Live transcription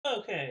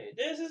Okay,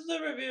 this is the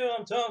review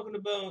I'm talking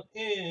about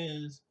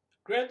is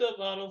Grand Theft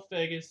Auto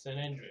Vegas San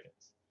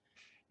Andreas.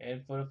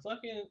 And for the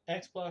fucking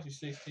Xbox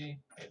 360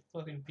 and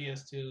fucking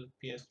PS2,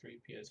 PS3,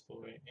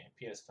 PS4, and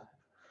PS5.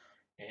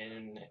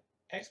 And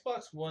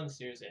Xbox One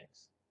Series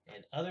X.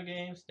 And other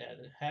games that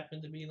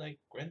happen to be like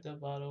Grand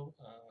Theft Auto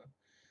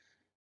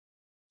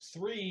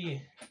 3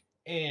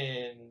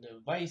 and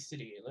Vice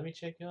City. Let me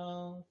check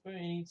y'all for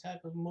any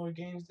type of more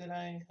games that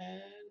I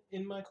had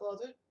in my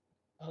closet.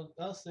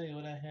 I'll say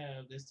what I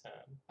have this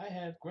time. I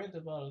have Grand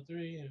Theft Auto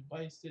 3 and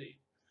Vice City.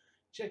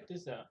 Check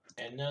this out.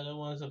 Another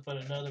one's up for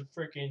another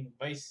freaking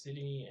Vice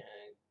City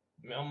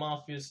and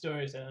Mafia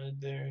stories out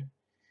there.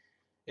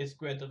 It's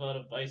Grand Theft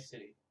Auto Vice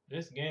City.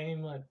 This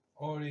game, I've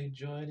already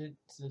enjoyed it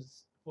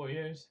since 4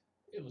 years.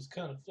 It was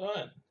kind of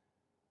fun.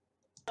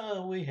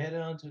 We head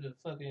on to the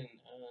fucking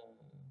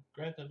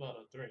Grand Theft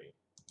Auto 3.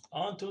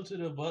 On to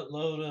the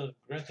buttload of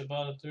Grand Theft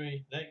Auto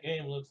 3. That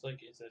game looks like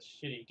it's a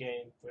shitty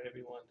game for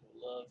everyone to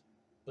love.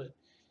 But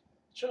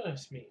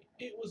trust me,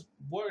 it was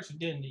worse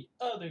than the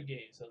other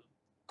games of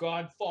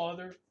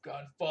Godfather,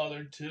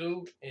 Godfather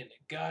 2, and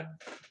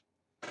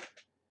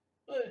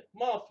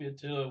Mafia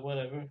 2 or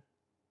whatever.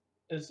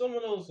 And some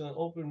of those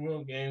open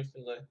world games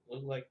that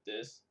look like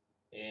this,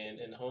 and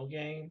in the whole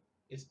game,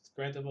 it's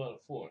Grand Theft Auto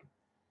 4.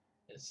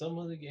 And some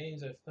of the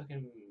games I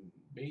fucking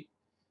beat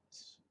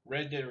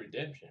Red Dead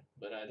Redemption,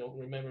 but I don't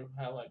remember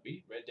how I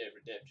beat Red Dead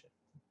Redemption.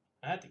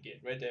 I had to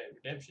get Red Dead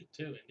Redemption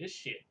 2 and this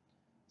shit.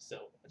 So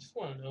I just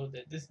want to know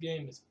that this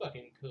game is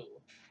fucking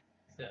cool.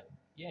 So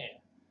yeah,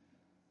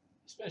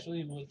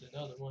 especially with the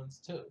other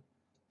ones too.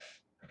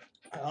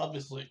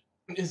 Obviously,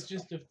 it's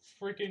just a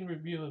freaking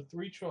review of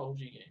three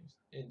trilogy games,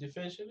 and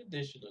Definitive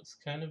Edition looks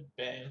kind of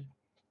bad.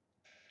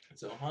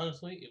 So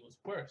honestly, it was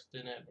worse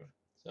than ever.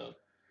 So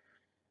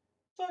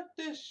fuck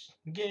this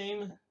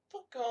game.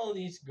 Fuck all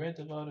these Grand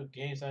Theft Auto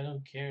games I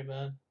don't care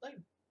about. Like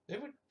they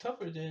were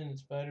tougher than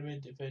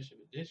Spider-Man Definitive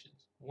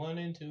Editions 1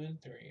 and 2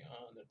 and 3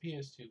 on the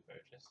PS2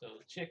 version. So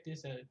check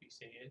this out if you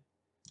see it.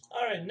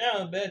 Alright,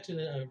 now back to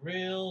the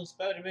real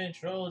Spider-Man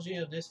trilogy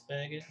of this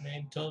faggot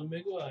named Tobey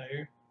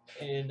Maguire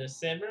in the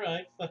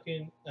Samurai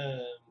fucking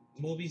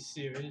movie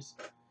series.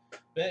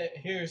 But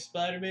here,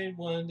 Spider-Man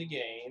 1, the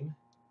game,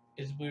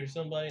 is where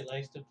somebody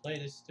likes to play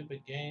this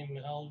stupid game.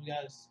 All we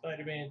got is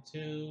Spider-Man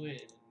 2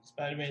 and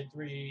Spider-Man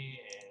 3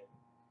 and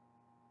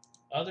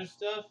other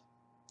stuff.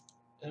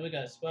 And we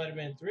got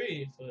Spider-Man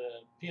 3 for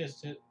the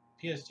PS2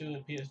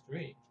 and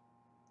PS3.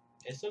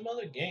 And some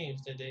other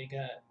games that they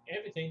got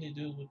everything to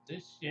do with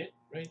this shit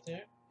right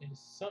there is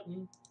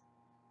something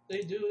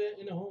they do that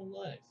in their whole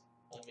life.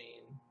 I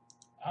mean,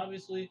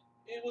 obviously,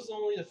 it was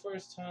only the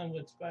first time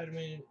when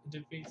Spider-Man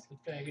defeats the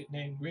faggot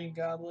named Green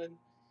Goblin,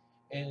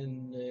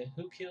 and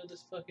who killed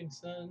his fucking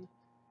son,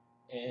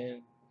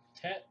 and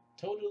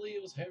totally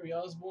it was Harry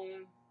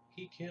Osborn.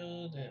 He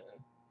killed,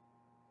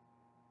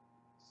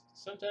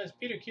 sometimes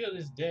Peter killed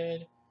his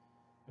dad,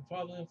 and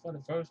probably for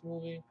the first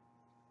movie.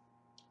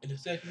 In the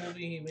second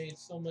movie, he made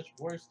so much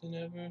worse than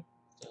ever.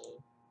 So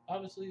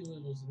obviously,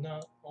 it was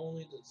not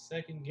only the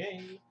second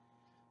game.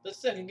 The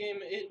second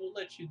game, it will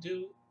let you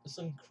do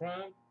some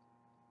crime,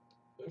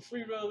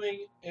 free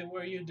roaming, and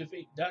where you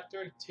defeat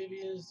Doctor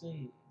Octavius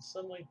and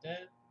something like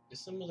that. There's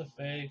some of the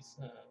fags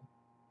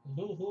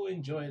who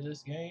enjoy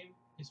this game.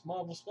 It's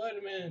Marvel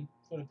Spider-Man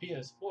for the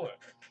PS4.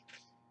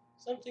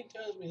 Something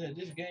tells me that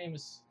this game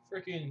is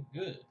freaking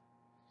good.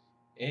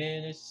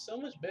 And it's so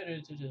much better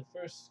to the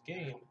first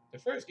game. The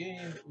first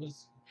game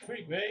was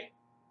pretty great,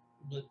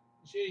 but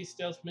shitty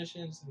stealth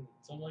missions and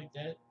something like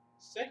that.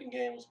 Second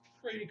game was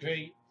pretty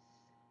great.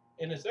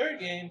 And the third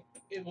game,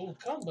 it will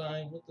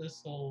combine with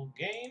this whole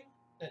game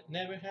that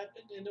never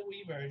happened in the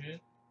Wii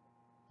version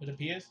for the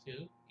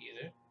PS2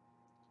 either.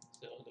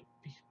 So the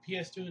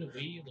PS2 and the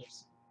Wii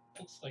looks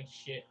like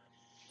shit.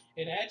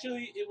 And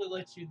actually, it would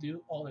let you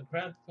do all the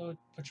ground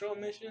patrol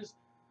missions,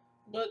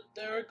 but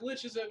there are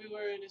glitches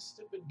everywhere in this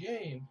stupid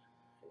game.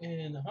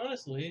 And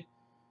honestly,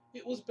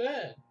 it was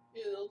bad.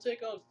 It'll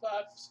take on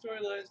 5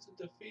 storylines to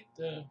defeat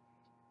the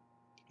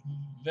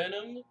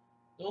Venom.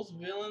 Those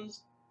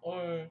villains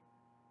are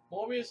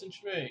Morbius and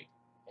Trey,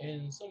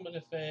 and some of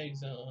the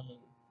faggots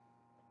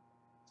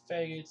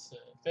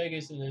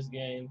in this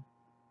game.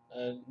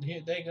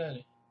 Here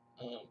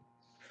um,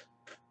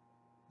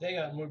 they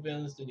got more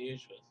villains than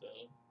usual. So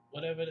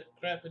whatever the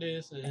crap it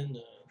is in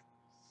the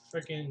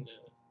freaking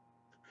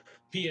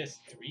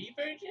PS3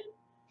 version,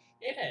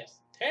 it has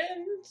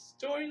 10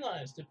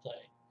 storylines to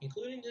play,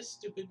 including this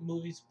stupid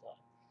movie's plot.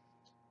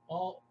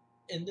 All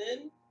and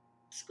then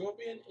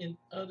Scorpion and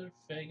other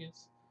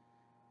faggots.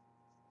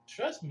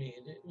 Trust me,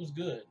 it was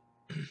good.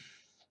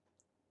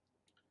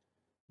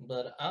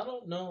 But I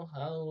don't know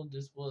how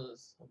this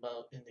was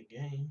about in the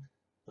game.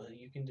 But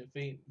you can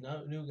defeat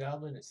New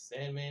Goblin and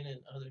Sandman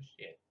and other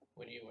shit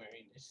when you're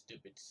wearing this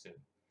stupid suit.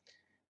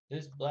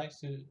 This black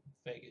suit,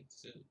 faggot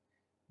suit,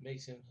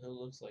 makes him who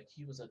looks like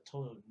he was a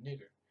total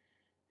nigger.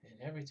 And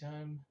every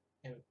time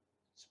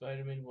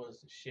Spider-Man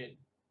was the shit,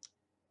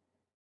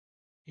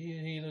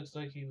 he looks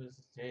like he was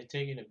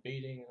taking a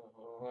beating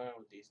around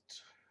with these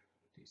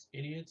these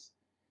idiots.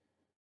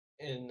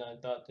 And I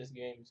thought this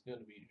game was going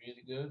to be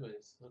really good, but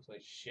it looks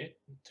like shit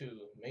to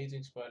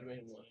Amazing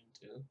Spider-Man 1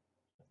 and 2.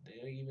 They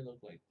don't even look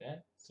like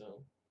that,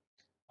 so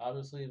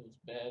obviously it was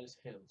bad as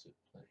hell to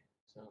play.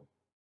 So,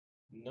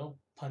 no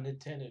pun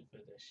intended for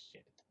this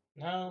shit.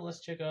 Now,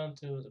 let's check on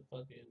to the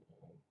fucking,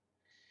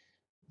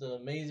 the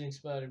Amazing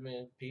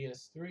Spider-Man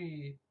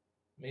PS3,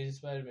 Amazing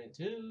Spider-Man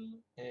 2,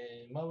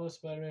 and Marvel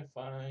Spider-Man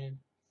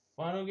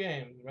final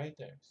game right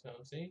there. So,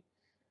 see?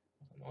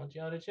 I want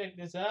y'all to check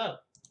this out.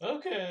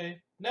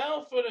 Okay,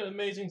 now for the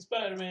Amazing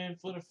Spider-Man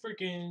for the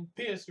freaking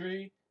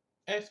PS3,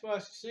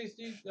 Xbox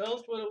 360.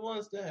 Those were the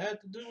ones that had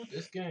to do with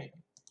this game.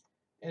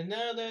 And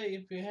now that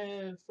if you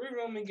have free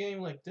roaming game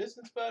like this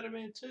in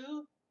Spider-Man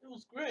 2, it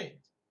was great.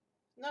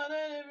 Now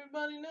that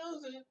everybody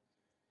knows it,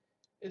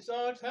 it's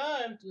our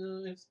time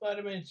to if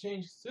Spider-Man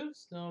changed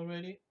suits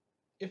already,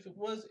 if it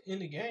was in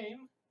the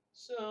game.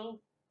 So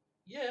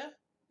yeah,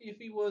 if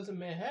he was in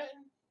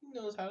Manhattan, he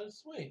knows how to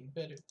swing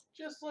better.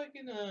 Just like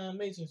in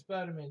Amazing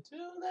Spider-Man 2,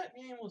 that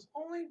game was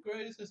only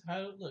greatest as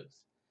how it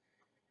looks.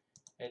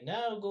 And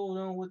now going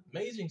on with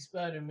Amazing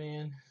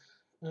Spider-Man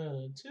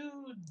 2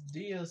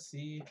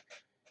 DLC.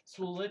 This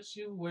will let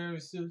you wear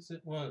suits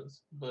at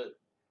once, but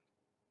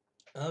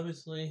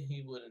obviously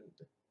he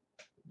wouldn't.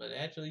 But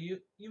actually,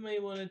 you may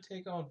want to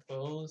take on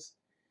foes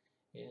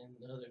and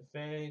other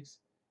fags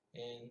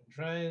and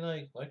try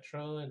like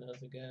Electro and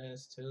other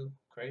guys too.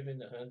 Craven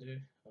the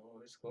Hunter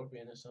or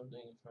Scorpion or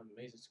something from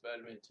Amazing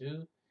Spider-Man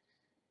 2.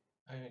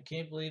 I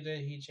can't believe that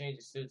he changed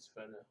his suits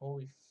from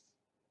the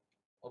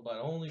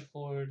about only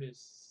for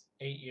this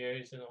 8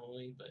 years and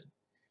only, but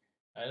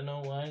I don't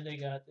know why they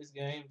got this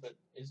game, but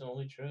it's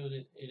only true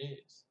that it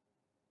is.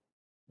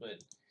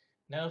 But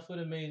now for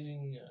the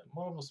Amazing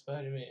Marvel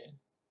Spider-Man,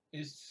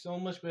 it's so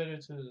much better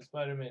to the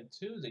Spider-Man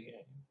 2 the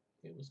game.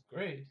 It was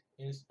great.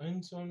 And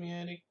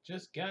Insomniac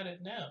just got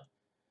it now.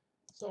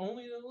 So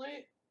only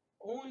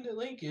the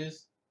link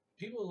is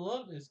people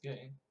love this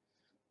game.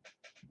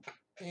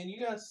 And you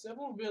got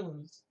several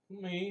villains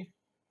who may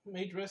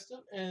dressed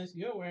up as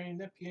you're wearing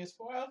that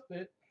PS4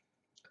 outfit.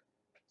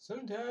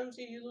 Sometimes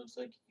he looks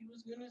like he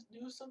was gonna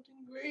do something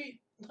great.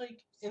 Like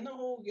in the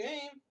whole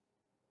game.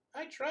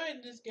 I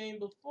tried this game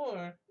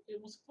before.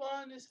 It was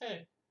fun as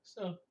heck.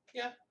 So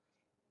yeah.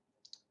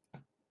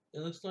 It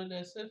looks like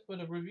that's it for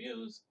the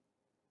reviews.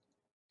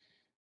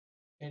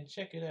 And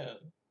check it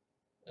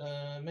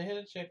out. May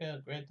have to check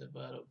out Grand Theft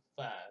Auto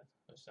 5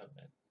 or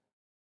something.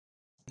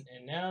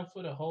 And now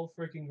for the whole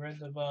freaking Grand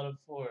Theft Auto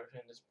 4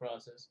 in this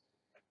process.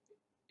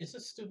 It's a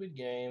stupid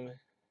game.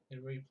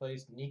 It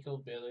replaced Nico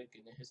Bellic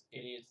and his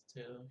idiots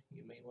too.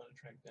 You may want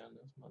to track down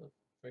those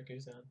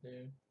motherfuckers out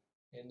there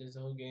in this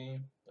whole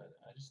game. But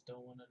I just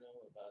don't want to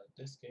know about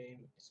this game.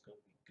 It's going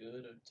to be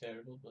good or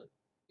terrible, but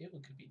it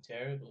could be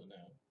terrible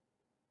now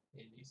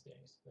in these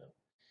days. So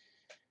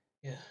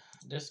yeah,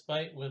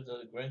 despite with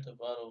the Grand Theft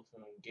Auto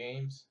from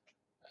games,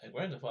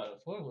 Grand Theft Auto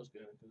 4 was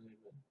good,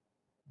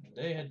 but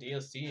they had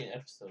DLC and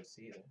episodes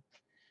either.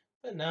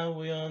 But now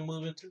we are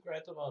moving to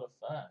Grand Theft Auto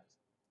 5.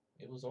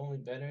 It was only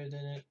better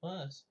than it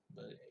was,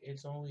 but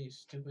it's only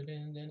stupider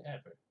than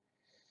ever.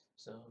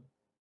 So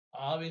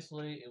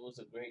obviously it was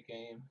a great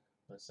game,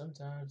 but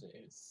sometimes it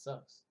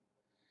sucks.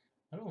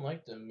 I don't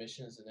like the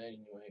missions in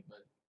anyway,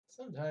 but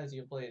sometimes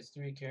you play as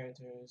 3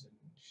 characters and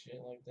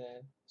shit like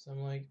that. So I'm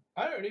like,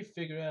 I already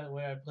figured out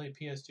where I play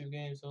PS2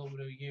 games over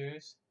the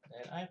years,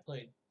 and I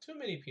played too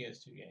many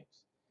PS2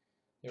 games.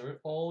 They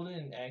were old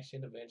in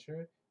action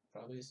adventure,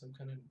 probably some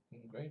kind of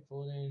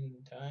grateful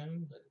in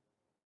time, but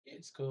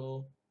it's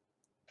cool.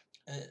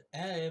 I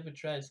ever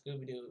tried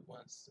Scooby Doo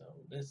once, so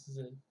this is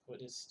it for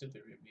this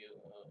stupid review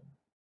of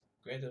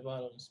Grand Theft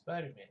Auto and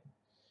Spider-Man.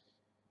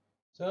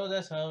 So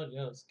that's how it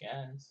goes,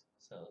 guys.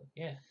 So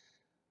yeah,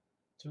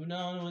 tune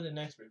on with the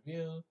next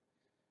review.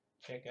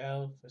 Check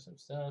out for some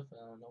stuff.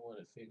 I don't know what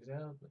it figures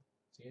out, but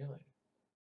see you later.